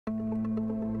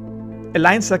A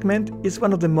line segment is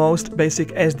one of the most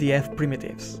basic SDF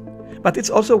primitives, but it's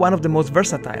also one of the most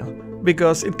versatile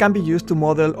because it can be used to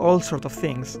model all sorts of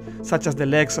things, such as the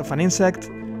legs of an insect,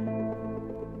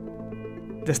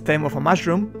 the stem of a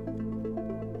mushroom,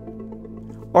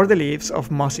 or the leaves of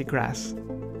mossy grass.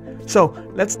 So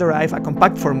let's derive a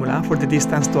compact formula for the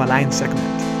distance to a line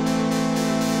segment.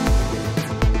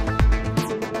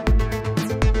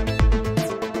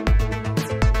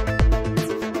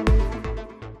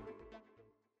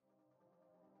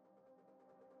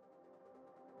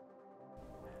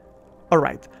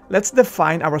 Alright, let's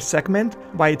define our segment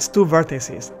by its two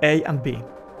vertices, A and B.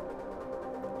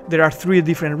 There are three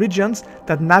different regions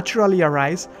that naturally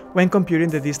arise when computing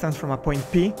the distance from a point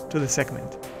P to the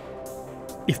segment.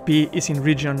 If P is in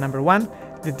region number 1,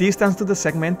 the distance to the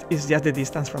segment is just the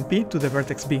distance from P to the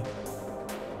vertex B.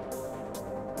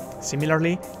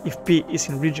 Similarly, if P is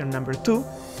in region number 2,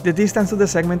 the distance to the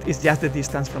segment is just the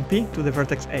distance from P to the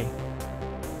vertex A.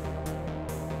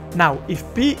 Now, if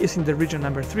P is in the region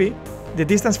number 3, the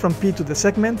distance from P to the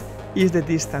segment is the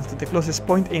distance to the closest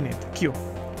point in it, Q,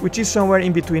 which is somewhere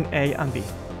in between A and B.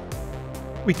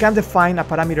 We can define a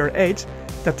parameter h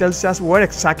that tells us where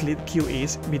exactly Q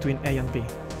is between A and B.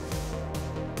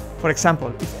 For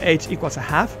example, if h equals a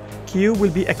half, Q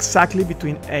will be exactly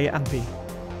between A and B.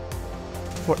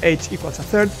 For h equals a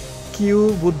third,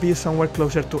 Q would be somewhere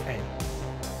closer to A.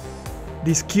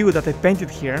 This Q that I painted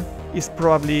here is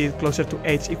probably closer to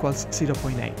h equals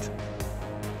 0.8.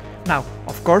 Now,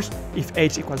 of course, if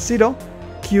h equals 0,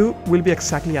 Q will be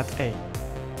exactly at A,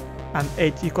 and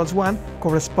h equals 1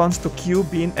 corresponds to Q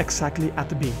being exactly at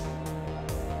B.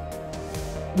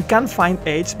 We can find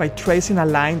h by tracing a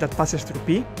line that passes through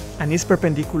P and is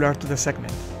perpendicular to the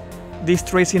segment. This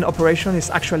tracing operation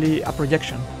is actually a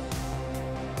projection.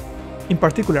 In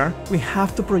particular, we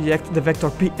have to project the vector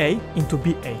PA into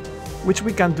BA, which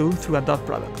we can do through a dot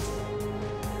product.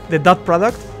 The dot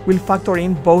product will factor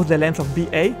in both the length of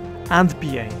BA and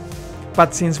PA,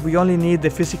 but since we only need the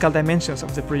physical dimensions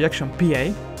of the projection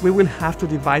PA, we will have to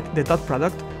divide the dot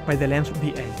product by the length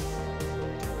BA.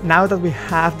 Now that we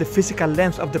have the physical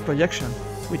length of the projection,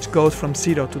 which goes from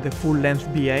 0 to the full length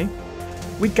BA,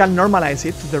 we can normalize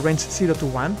it to the range 0 to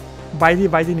 1 by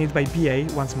dividing it by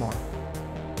BA once more.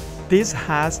 This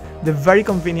has the very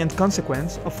convenient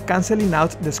consequence of cancelling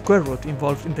out the square root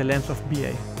involved in the length of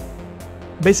BA.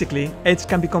 Basically, h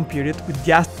can be computed with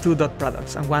just two dot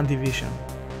products and one division.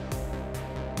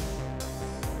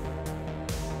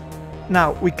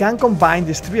 Now, we can combine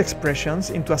these three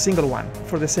expressions into a single one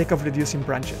for the sake of reducing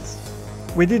branches.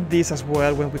 We did this as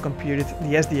well when we computed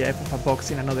the SDF of a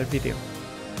box in another video.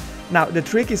 Now, the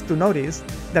trick is to notice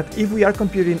that if we are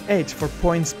computing h for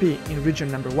points P in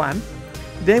region number 1,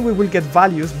 then we will get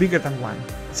values bigger than 1,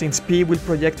 since P will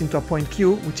project into a point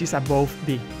Q which is above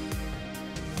B.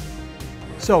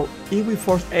 So, if we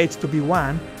force h to be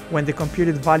 1 when the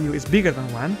computed value is bigger than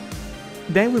 1,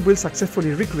 then we will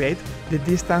successfully recreate the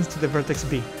distance to the vertex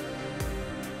B.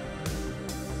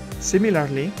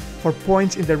 Similarly, for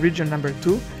points in the region number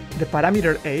 2, the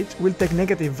parameter h will take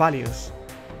negative values,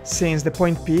 since the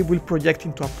point P will project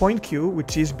into a point Q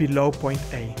which is below point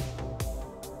A.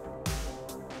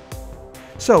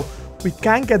 So, we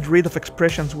can get rid of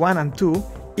expressions 1 and 2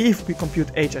 if we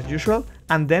compute h as usual,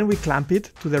 and then we clamp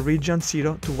it to the region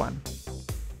 0 to 1.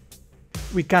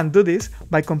 We can do this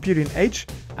by computing h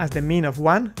as the mean of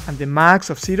 1 and the max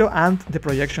of 0 and the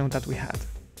projection that we had.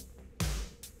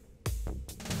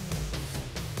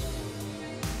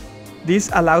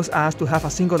 This allows us to have a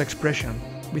single expression,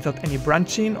 without any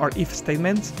branching or if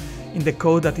statements, in the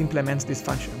code that implements this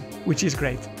function, which is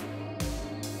great.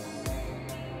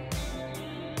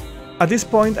 At this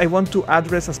point, I want to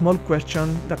address a small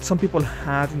question that some people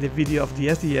had in the video of the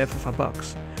SDF of a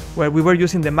box, where we were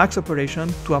using the max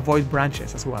operation to avoid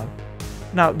branches as well.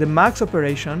 Now, the max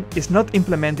operation is not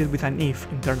implemented with an if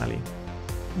internally.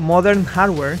 Modern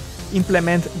hardware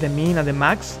implement the min and the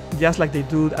max just like they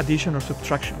do addition or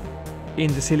subtraction,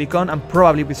 in the silicon and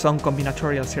probably with some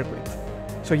combinatorial circuit.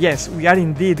 So yes, we are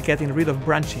indeed getting rid of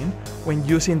branching when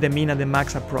using the min and the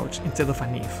max approach instead of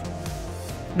an if.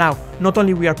 Now, not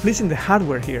only we are pleasing the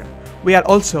hardware here, we are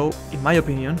also, in my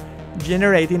opinion,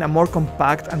 generating a more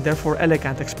compact and therefore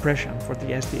elegant expression for the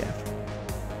SDF.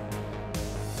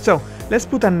 So, let's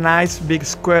put a nice big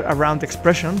square around the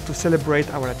expression to celebrate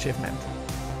our achievement.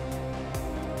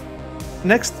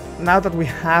 Next, now that we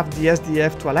have the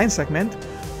SDF to a line segment,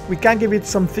 we can give it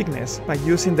some thickness by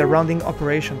using the rounding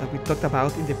operation that we talked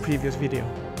about in the previous video.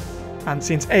 And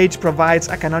since h provides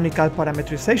a canonical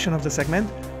parametrization of the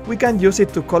segment, we can use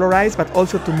it to colorize but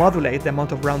also to modulate the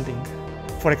amount of rounding.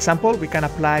 For example, we can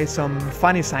apply some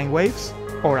funny sine waves,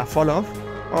 or a fall-off,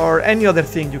 or any other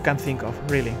thing you can think of,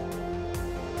 really.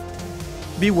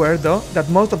 Beware though that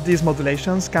most of these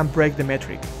modulations can break the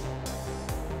metric.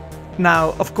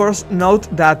 Now, of course, note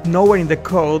that nowhere in the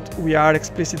code we are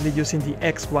explicitly using the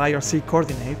x, y, or z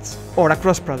coordinates, or a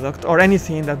cross product, or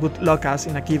anything that would lock us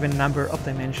in a given number of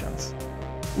dimensions.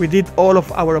 We did all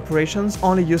of our operations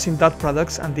only using dot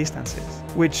products and distances,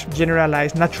 which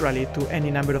generalize naturally to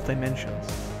any number of dimensions.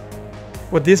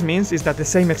 What this means is that the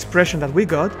same expression that we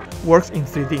got works in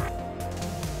 3D.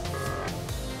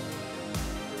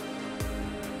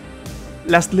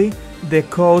 Lastly, the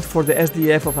code for the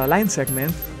SDF of a line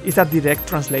segment is a direct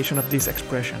translation of this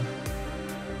expression.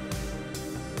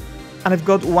 And I've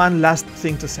got one last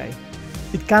thing to say.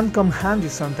 It can come handy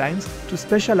sometimes to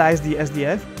specialize the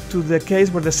SDF to the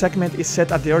case where the segment is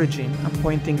set at the origin and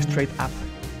pointing straight up.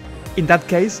 In that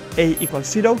case, a equals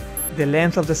 0, the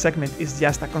length of the segment is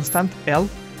just a constant L,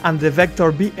 and the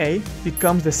vector BA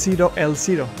becomes the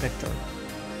 0L0 vector.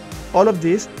 All of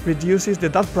this reduces the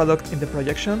dot product in the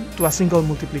projection to a single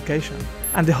multiplication,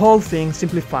 and the whole thing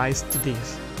simplifies to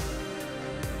this.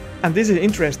 And this is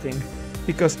interesting,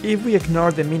 because if we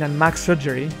ignore the min and max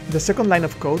surgery, the second line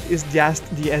of code is just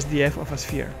the SDF of a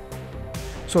sphere.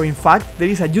 So in fact, there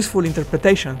is a useful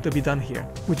interpretation to be done here,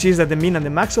 which is that the min and the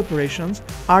max operations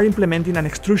are implementing an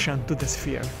extrusion to the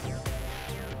sphere.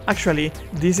 Actually,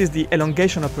 this is the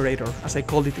elongation operator, as I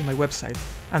called it in my website,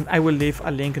 and I will leave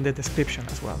a link in the description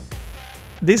as well.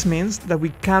 This means that we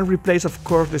can replace, of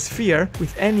course, the sphere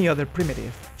with any other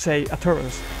primitive, say a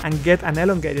torus, and get an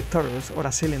elongated torus or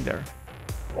a cylinder.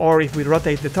 Or if we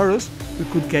rotate the torus, we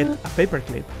could get a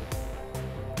paperclip.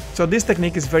 So this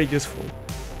technique is very useful.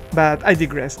 But I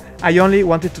digress, I only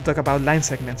wanted to talk about line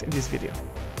segments in this video.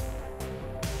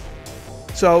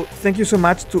 So thank you so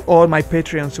much to all my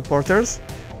Patreon supporters.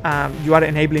 You are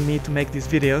enabling me to make these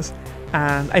videos,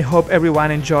 and I hope everyone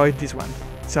enjoyed this one.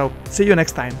 So see you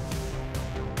next time.